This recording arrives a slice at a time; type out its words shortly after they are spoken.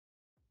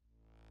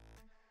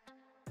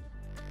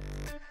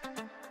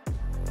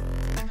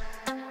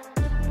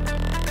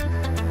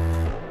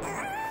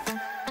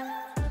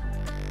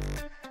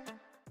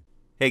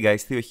Hey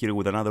guys, Theo here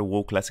with another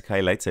WoW Classic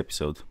Highlights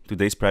episode.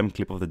 Today's prime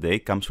clip of the day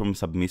comes from a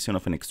submission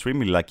of an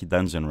extremely lucky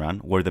dungeon run,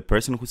 where the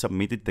person who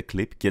submitted the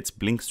clip gets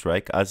Blink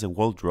Strike as a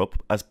wall drop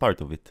as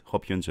part of it.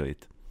 Hope you enjoy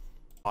it.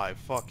 I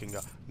fucking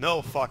got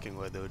no fucking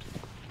way, dude.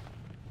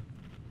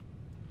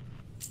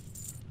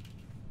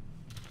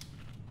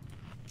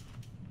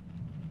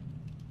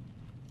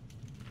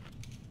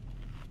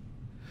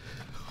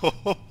 Oh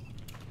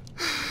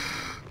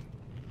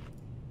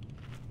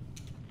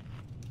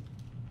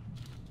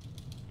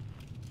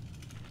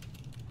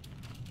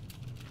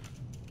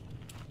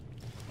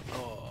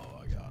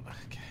my god.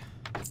 Okay.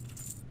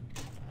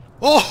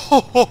 Oh!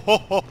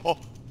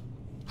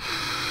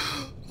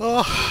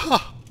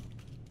 Oh!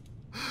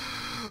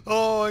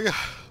 Oh my god.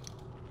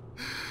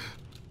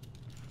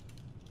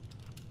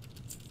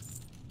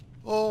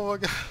 Oh my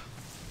god.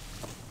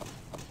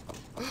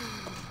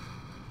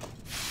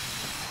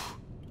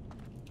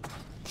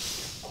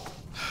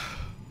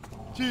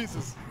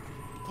 Jesus.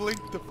 Blink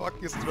the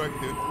fucking strike,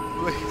 dude.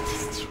 Blink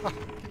the strike.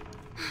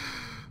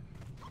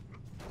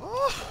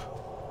 Oh.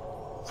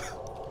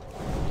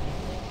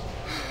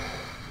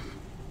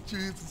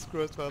 Jesus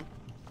Christ, man.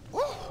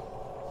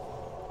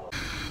 Oh.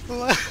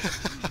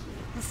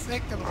 The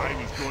second one.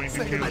 I was going to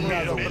Second kill one.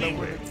 him Open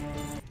anyway.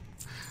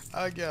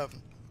 Again.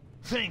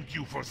 Thank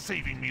you for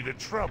saving me the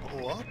trouble.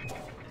 What?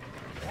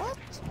 What?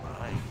 It's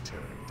my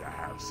turn to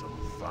have some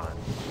fun.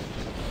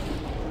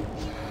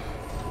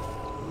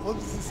 What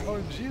is this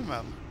RNG,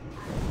 man?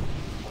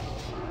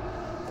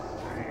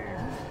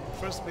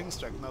 First Blink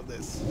Strike, now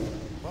this.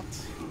 What?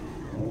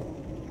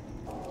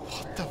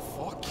 What the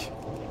fuck?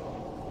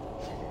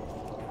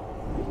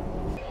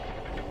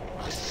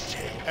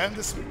 And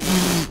this...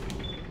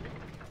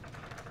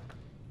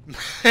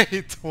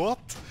 Wait,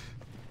 what?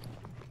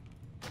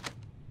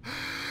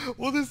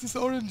 What is this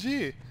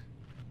RNG?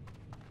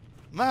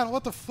 Man,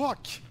 what the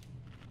fuck?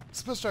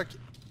 Spell Strike...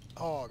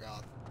 Oh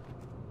god.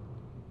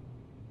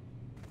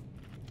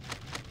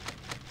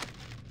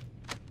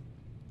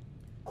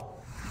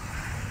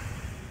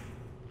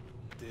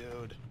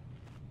 Dude.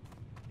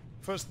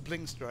 First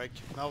Blink Strike,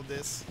 now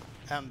this,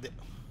 and the...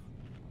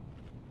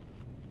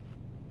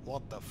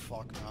 What the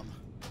fuck, man?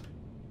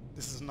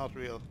 This is not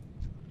real.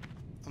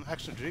 I'm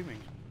actually dreaming.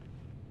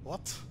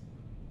 What?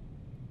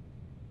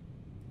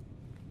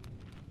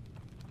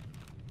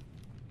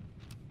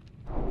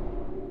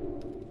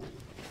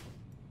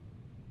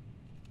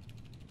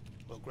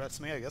 Well, congrats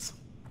me, I guess.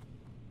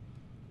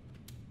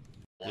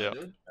 Yeah.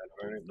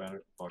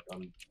 Banner, fuck,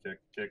 I'm kick.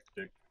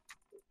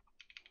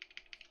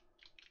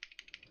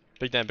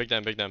 Big damn, big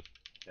damn, big damn.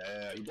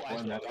 Yeah, you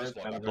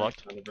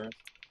Blocked.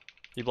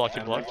 He blocked,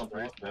 he blocked.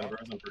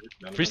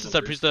 Priest is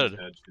dead, Priest dead.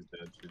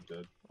 She's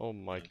dead. Oh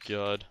my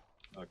god.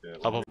 Okay.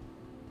 Up, up.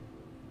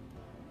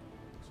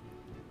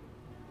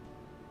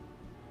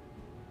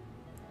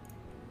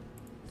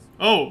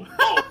 Oh!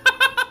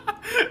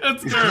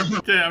 That's terrible.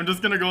 Okay, I'm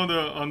just gonna go on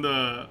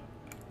the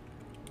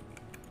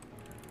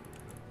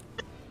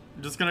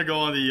I'm just gonna go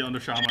on the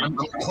shaman.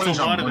 It's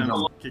a lot of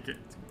damage. Okay.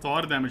 It's a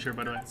lot of damage here,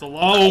 by the way. It's a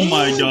lot. Oh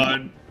my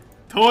god.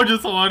 Told you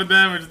it's a lot of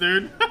damage,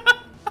 dude.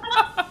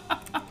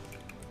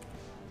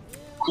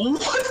 What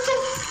the?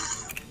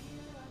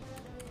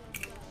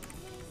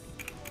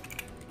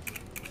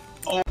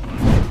 Oh.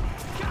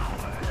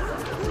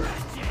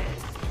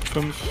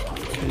 5, 4,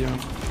 3,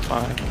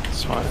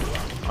 2,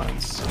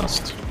 1,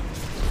 Rast.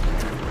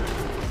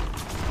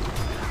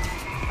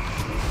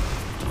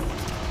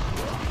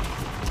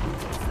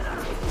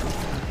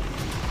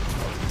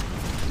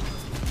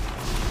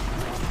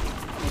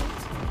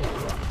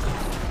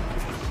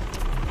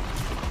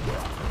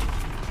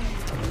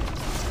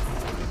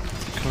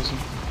 Closing.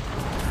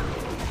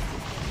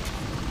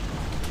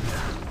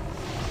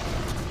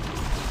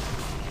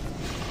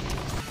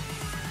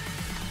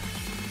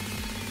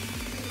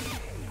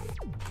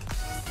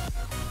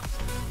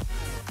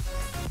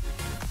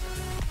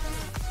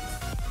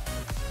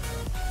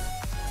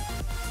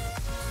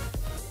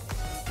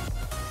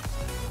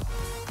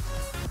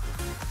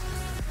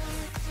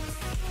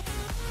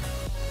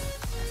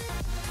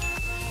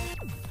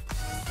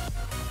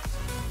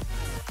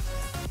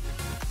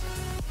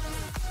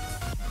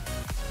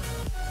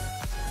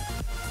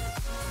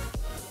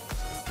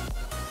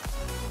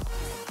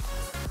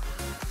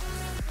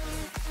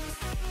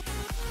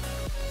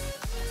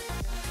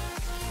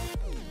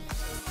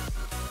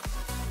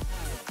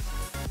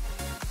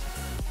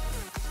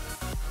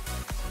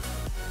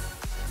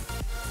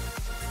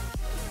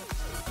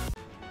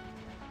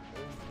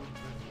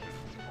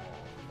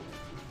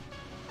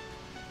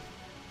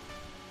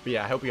 But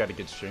yeah, I hope you had a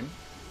good stream.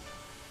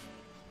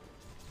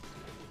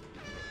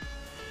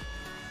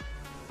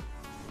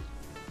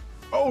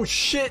 Oh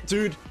shit,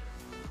 dude!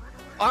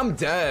 I'm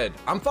dead.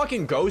 I'm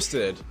fucking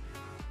ghosted.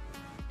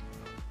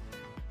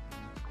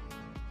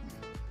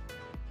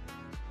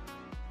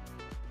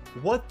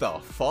 What the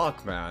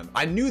fuck, man?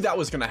 I knew I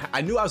was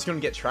gonna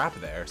get trapped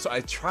there, so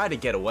I tried to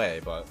get away,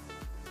 but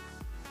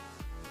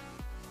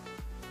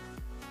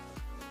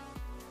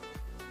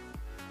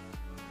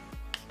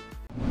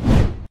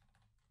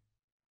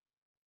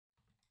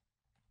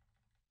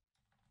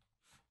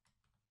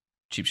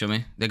Cheap shot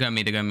me. They're going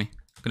me. They're going me.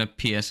 Gonna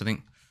PS, I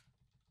think.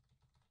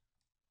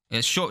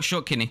 Yeah,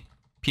 short kidney.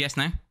 PS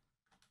now.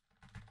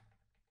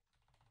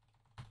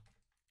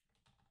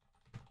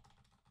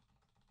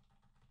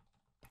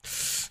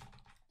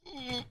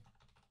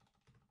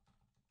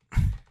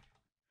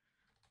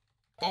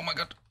 Oh my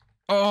god.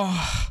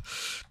 Oh,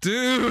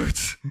 dude.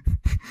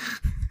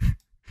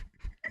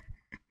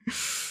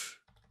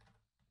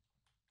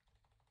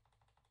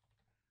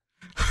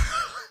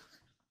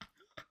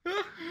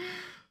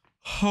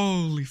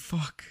 Holy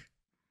fuck.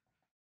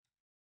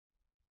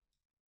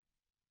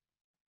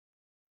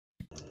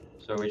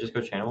 So we just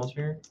go channels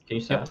here? Can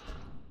you set?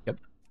 Yep.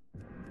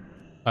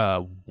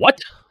 What?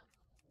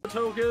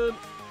 Token.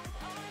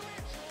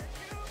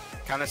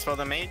 Counter spell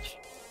the mage.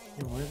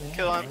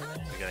 Kill him.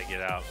 We gotta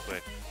get out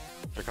quick.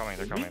 They're coming.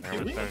 They're coming.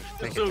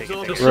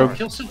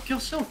 Kill Silk. Kill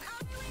Silk.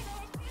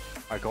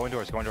 Alright, go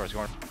indoors. Go indoors.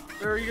 Go indoors.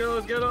 There he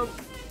goes. Get him.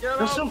 Get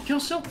him. Kill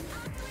Silk.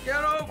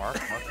 Get him. Mark.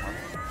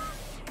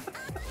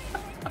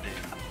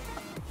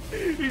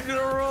 He's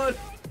gonna run.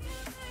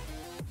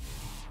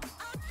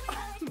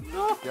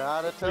 No.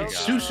 Gotta tell.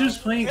 Susu's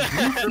playing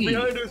goofy.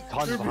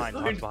 Tons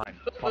behind.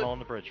 Funnel on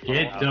the bridge.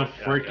 Get the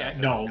frick out.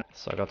 No.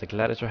 So I got the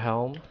Gladiator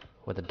Helm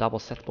with a double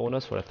set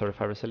bonus for a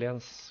 35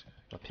 resilience.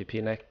 Got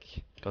PP neck.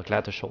 Got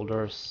Gladiator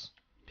shoulders.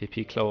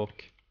 PP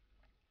cloak.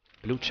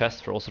 Blue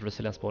chest for also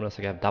resilience bonus.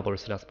 I have double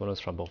resilience bonus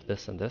from both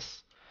this and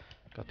this.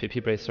 Got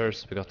PP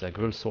bracers. We got the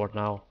Gruul sword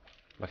now.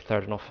 Like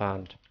third and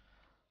offhand.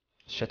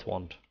 Shit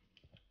wand.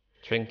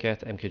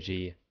 Trinket,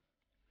 MKG.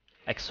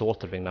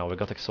 Exalted ring now. We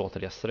got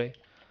exalted yesterday.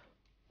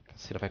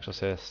 Seal of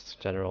Exorcist,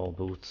 General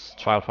Boots,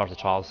 Trial Part of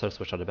Trousers,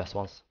 which are the best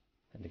ones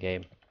in the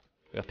game.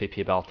 We got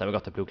PP belt, and we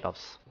got the blue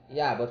gloves.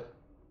 Yeah, but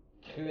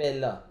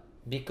Cruella,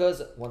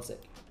 because one sec.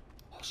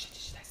 Oh shit,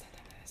 nice.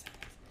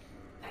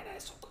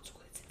 So good,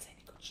 it's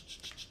insanely good.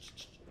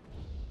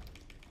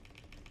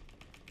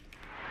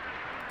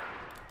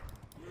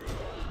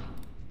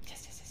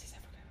 Yes, I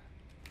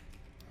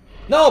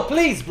forgot. No,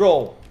 please,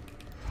 bro.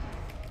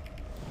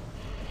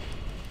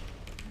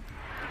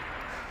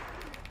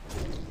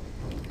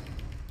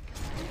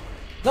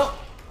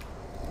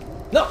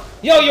 No,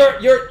 yo,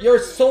 you're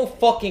so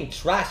fucking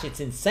trash. It's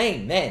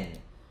insane, man.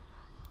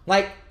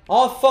 Like,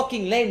 how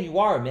fucking lame you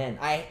are, man.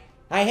 I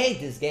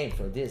hate this game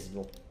for this,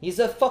 bro. He's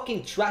a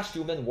fucking trash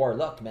human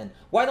warlock, man.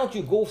 Why don't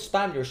you go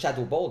spam your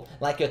Shadow Bolt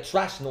like a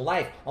trash no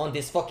life on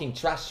this fucking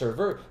trash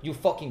server? You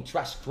fucking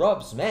trash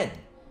scrubs, man.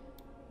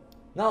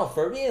 No,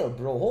 for real,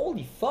 bro.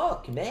 Holy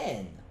fuck,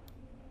 man.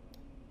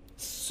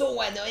 So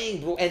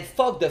annoying, bro. And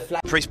fuck the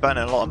flag. Priest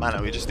burning a lot of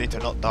mana. We just need to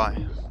not die.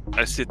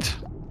 I sit.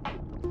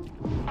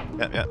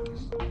 Yeah.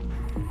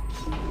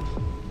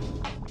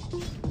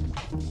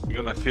 You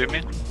gonna fear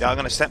me? Yeah, I'm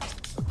gonna step.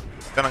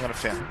 Then I'm gonna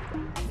fear.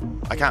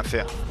 I can't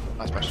fear.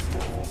 Nice question.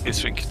 He's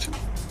trinked.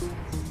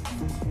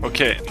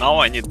 Okay, now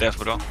I need death,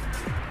 bro.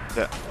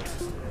 Yeah.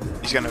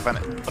 He's gonna ban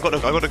it. I got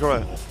to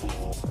grow.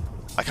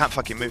 I can't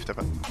fucking move though,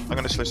 but I'm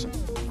gonna sluice him.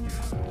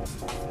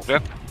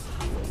 Yep.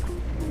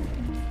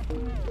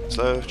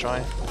 Slow,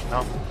 try.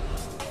 No.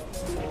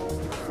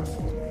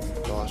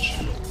 Dodge.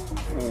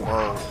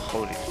 Whoa,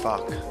 holy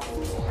fuck.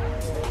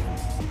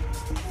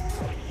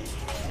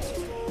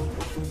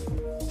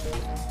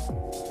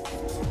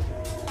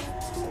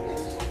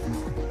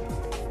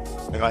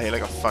 I got hit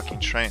like a fucking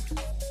train.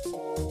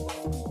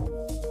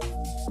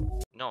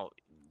 No.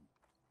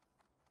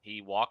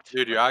 He walked.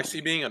 Dude, you're actually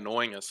being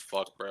annoying as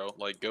fuck, bro.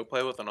 Like, go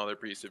play with another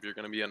priest if you're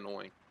gonna be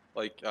annoying.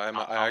 Like, I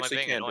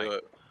actually can't do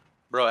it.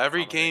 Bro,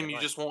 every game you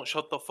just won't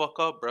shut the fuck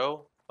up,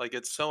 bro. Like,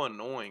 it's so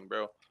annoying,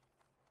 bro.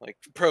 Like,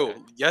 bro,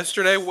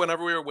 yesterday,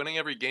 whenever we were winning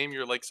every game,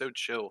 you're like so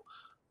chill.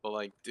 But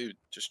like, dude,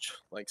 just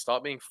like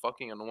stop being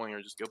fucking annoying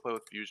or just go play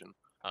with Fusion.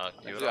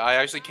 I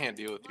actually can't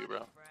deal with you,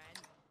 bro.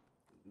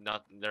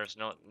 There's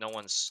no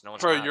one's.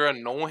 Bro, you're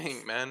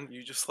annoying, man.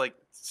 You just like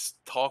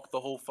talk the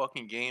whole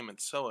fucking game.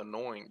 It's so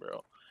annoying,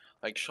 bro.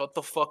 Like, shut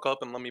the fuck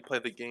up and let me play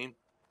the game.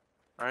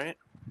 All right?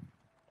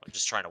 I'm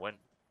just trying to win.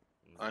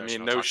 I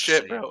mean, no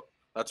shit, bro.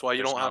 That's why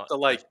you don't have to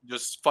like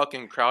just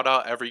fucking crowd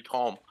out every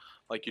calm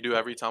like you do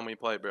every time we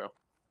play, bro.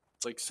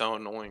 It's like so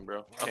annoying,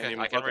 bro. Okay,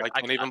 I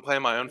can't even play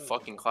my own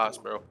fucking class,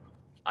 bro.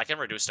 I can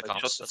reduce the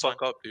comps. Shut the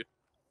fuck up, dude.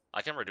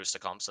 I can reduce the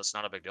comps. That's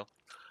not a big deal.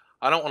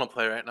 I don't want to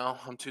play right now.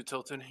 I'm too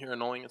tilted. You're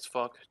annoying as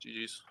fuck.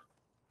 GG's.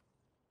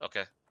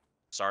 Okay.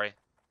 Sorry.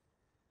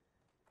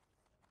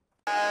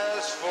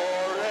 As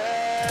forever.